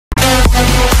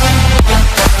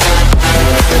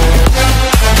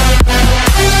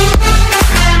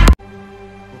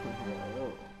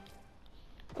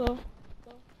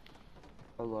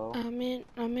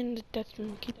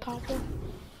Okay, Pablo.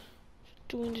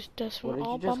 Doing this death What run did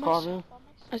all you by just call myself. me?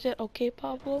 I said, okay,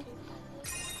 Pablo.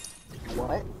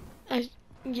 What?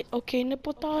 Yeah, okay,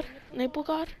 nipple god. Nipple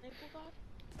god.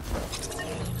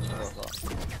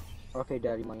 Okay,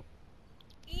 Daddy Money.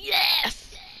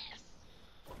 Yes!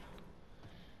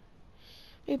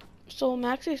 Wait, so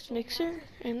Max is Mixer,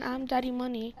 and I'm Daddy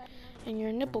Money, and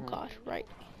you're nipple god, right?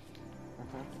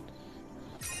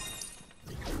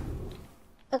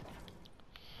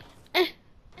 Eh,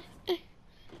 eh,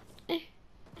 eh,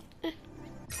 eh.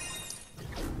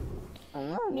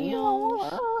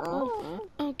 Neos.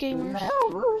 Oh, gamers.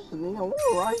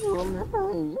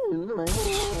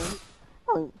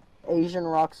 Asian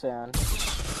Roxanne.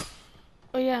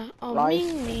 Oh yeah, Rice.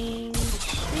 Ming Ling.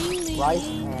 Ming Ling. Rice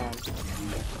and.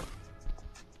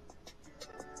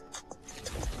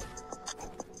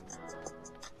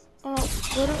 Oh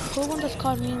no, what one that's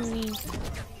called Ming Ling?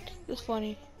 It's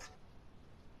funny.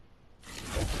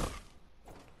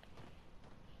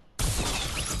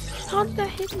 How did that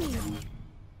hit me?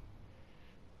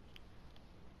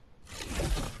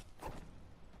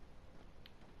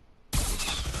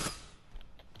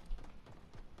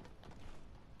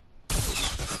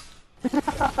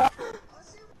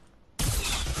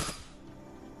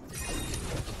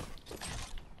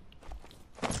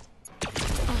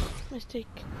 Oh, mistake.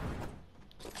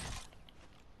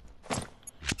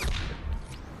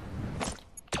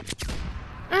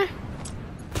 Ah!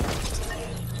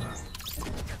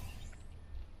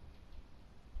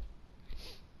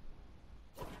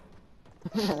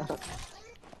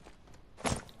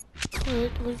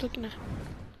 Wait, what are you looking at?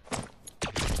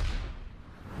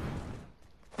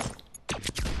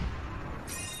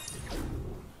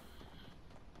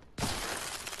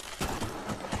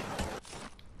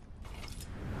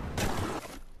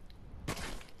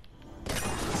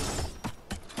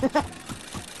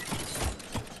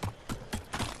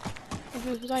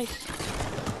 It was ice.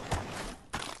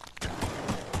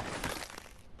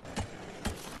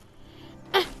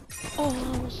 Ah! Oh,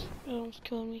 it almost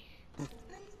killed me.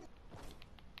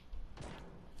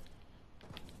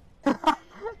 Wait,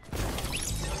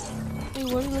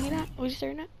 what are you looking at? What are you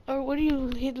staring at? Or what are you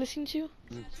listening to?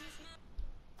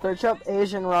 Search up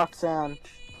Asian Roxanne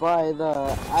by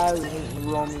the As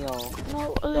Romeo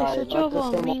No, guy, search like up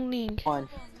the same Ming Ling. one.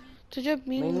 Search up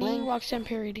Ming Ling Mingling? Roxanne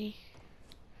parody.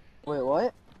 Wait,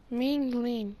 what? Ming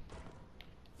Ling.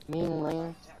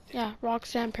 Mingling? Yeah,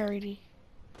 Roxanne parody.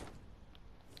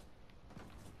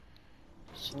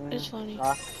 It's funny.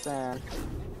 Roxanne.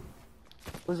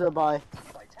 Who's it by? It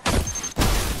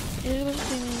was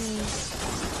Ming Ling.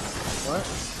 What?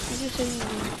 It just said Ming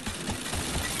Ling.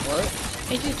 What?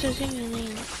 It just says Ming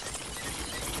Ling.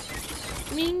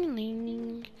 Ming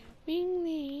Ling. Ming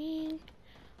Ling.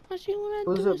 What you wanna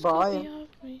Who's do it is by? copy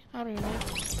of me. I don't know.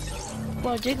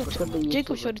 Well, Jacob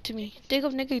showed it to me.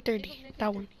 Jacob Nigga 30.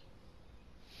 That one.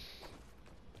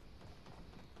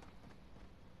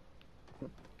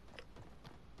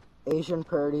 Asian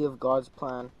parody of God's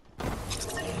Plan.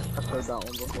 I've heard that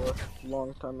one before, a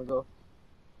long time ago.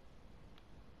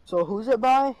 So who's it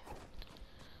by?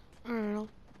 I don't know.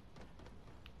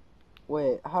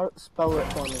 Wait, how spell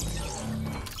it for me?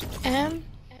 M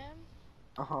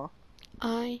Uh-huh.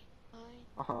 I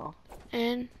Uh-huh.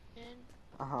 N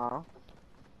Uh-huh.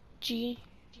 G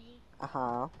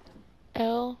Uh-huh.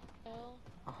 L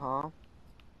Uh-huh.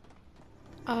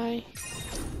 I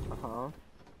Uh-huh.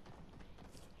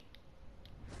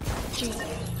 G.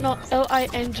 No,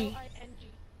 L-I-N-G.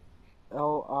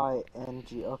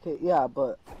 L-I-N-G. Okay, yeah,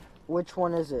 but which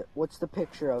one is it? What's the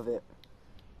picture of it?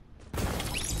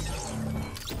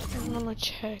 I'm gonna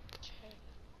check.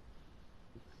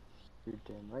 You're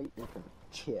damn right, you're gonna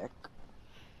check.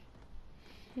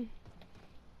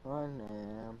 On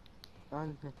them.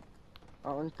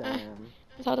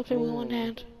 It's how to play with one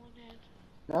hand.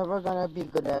 Never gonna be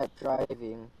good at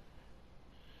driving.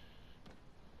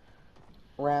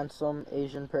 Ransom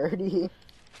Asian parody.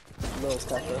 Lil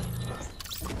Pepper.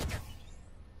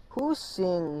 Who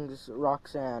sings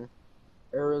Roxanne?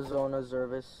 Arizona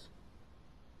Zervis.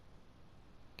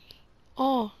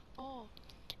 Oh,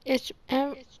 it's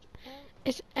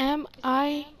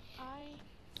M-I.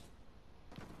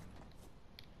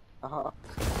 Uh-huh.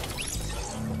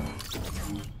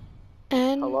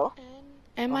 N. Hello?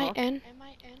 M-I-N.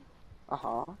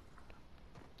 Uh-huh.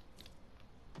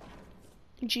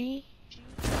 G.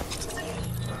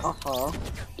 Uh-huh.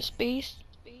 Space.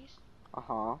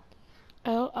 Uh-huh.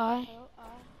 L-I.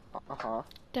 Uh-huh.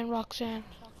 Then Roxanne.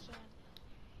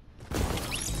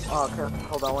 Oh, okay,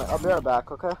 hold on, wait. I'll be right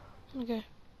back, okay? Okay.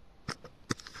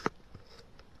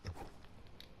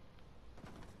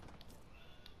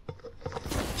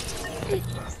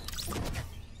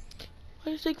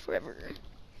 gonna take forever.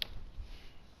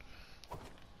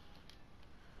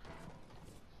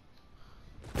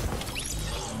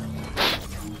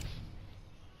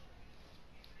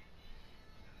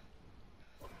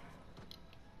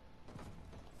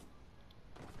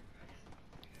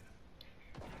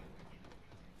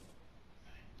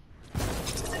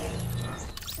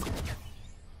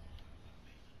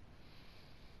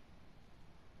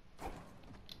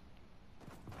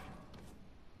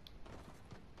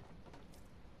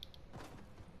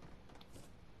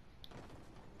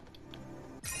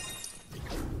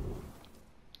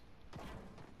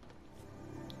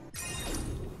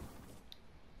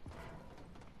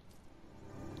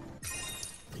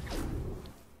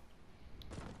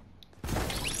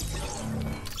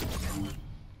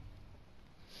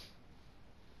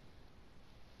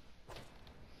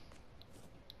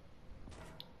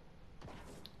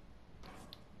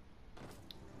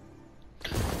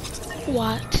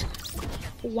 What?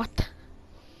 What?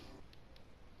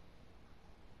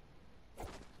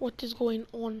 What is going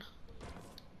on?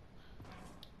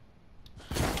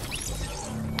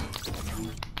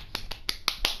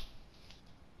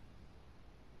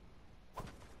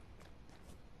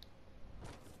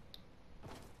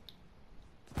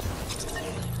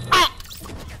 Ah!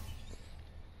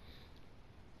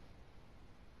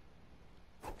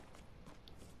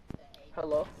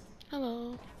 Hello?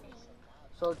 Hello.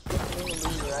 So it's just me and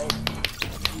me, right?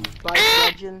 By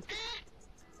legend.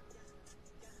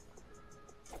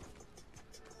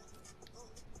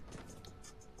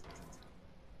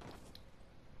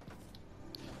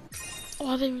 Oh,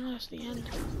 I didn't even notice the end.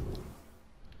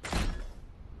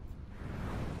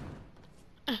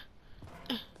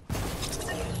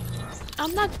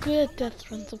 I'm not good at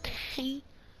death runs, okay?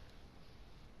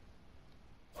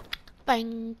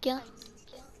 Thank you.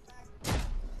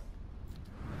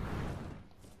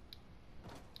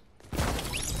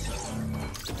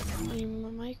 Need my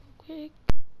mic real quick.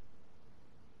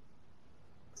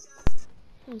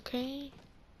 Okay.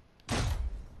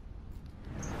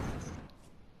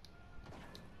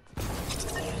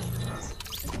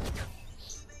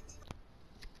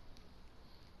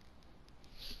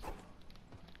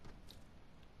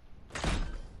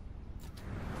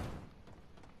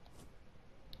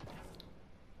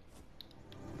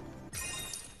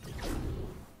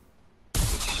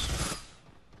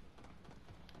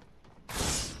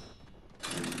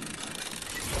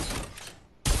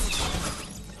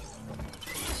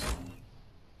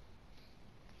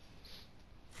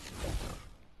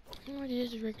 Or it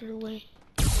is a regular way.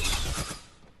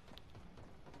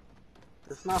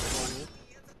 It's not funny.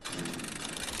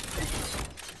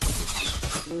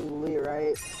 Me and Lee,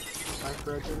 right? My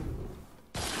virgin.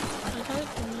 I'm talking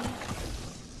to me.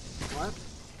 What?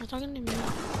 I'm talking to me.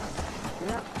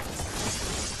 Yeah.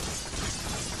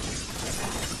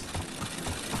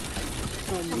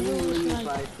 So me and Lee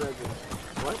by virgin.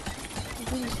 What? I'm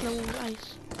doing snow and ice.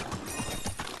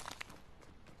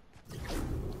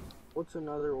 What's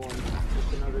another one?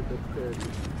 What's another good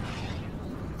parody?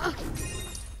 Ah.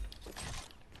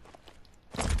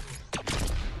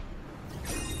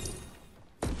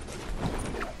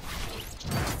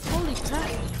 Holy crap!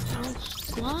 I was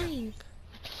flying.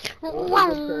 What's a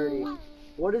good parody?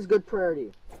 What is good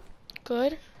parody?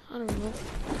 Good? I don't know.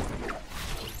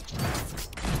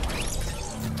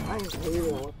 I hate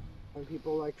it when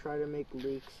people like try to make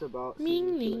leaks about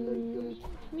Ming season 2 and they're Ming. doing.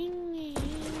 Ming Ming.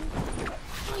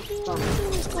 All you want to do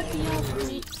is copy out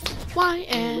me. Why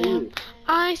am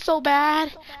I so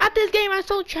bad at this game? I'm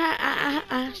so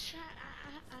trash.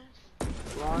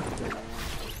 Roxanne.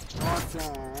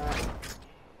 Roxanne.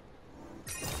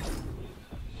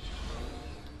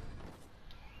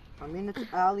 I mean,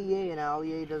 it's Ali A, and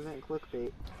Ali A doesn't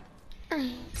clickbait.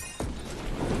 Ali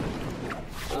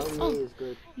A is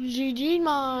good. GG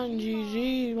man,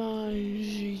 GG man,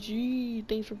 GG.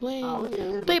 Thanks for playing. Ali A is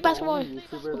Play like the basketball. only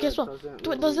YouTuber Well, guess that what? doesn't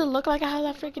Does really... it look like I have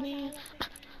that freaking hand?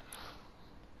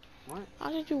 What?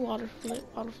 I did do water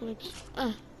flips.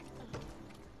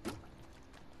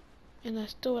 And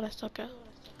that's still what I suck at.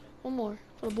 One more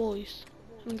for the boys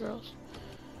and girls.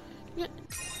 Yeah.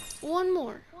 One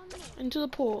more into the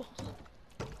pool.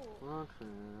 Roxanne.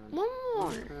 One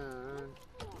more. Roxanne.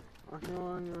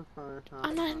 Roxanne,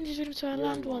 I'm not in this video until I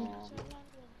land one.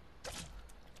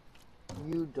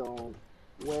 You don't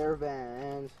wear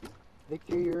Vans.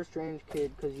 Victor, you're a strange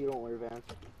kid because you don't wear Vans.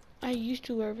 I used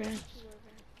to wear Vans.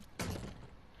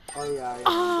 Oh yeah,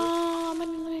 I remember. I'm in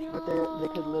the video. But they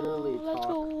could literally Let's talk.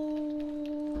 go.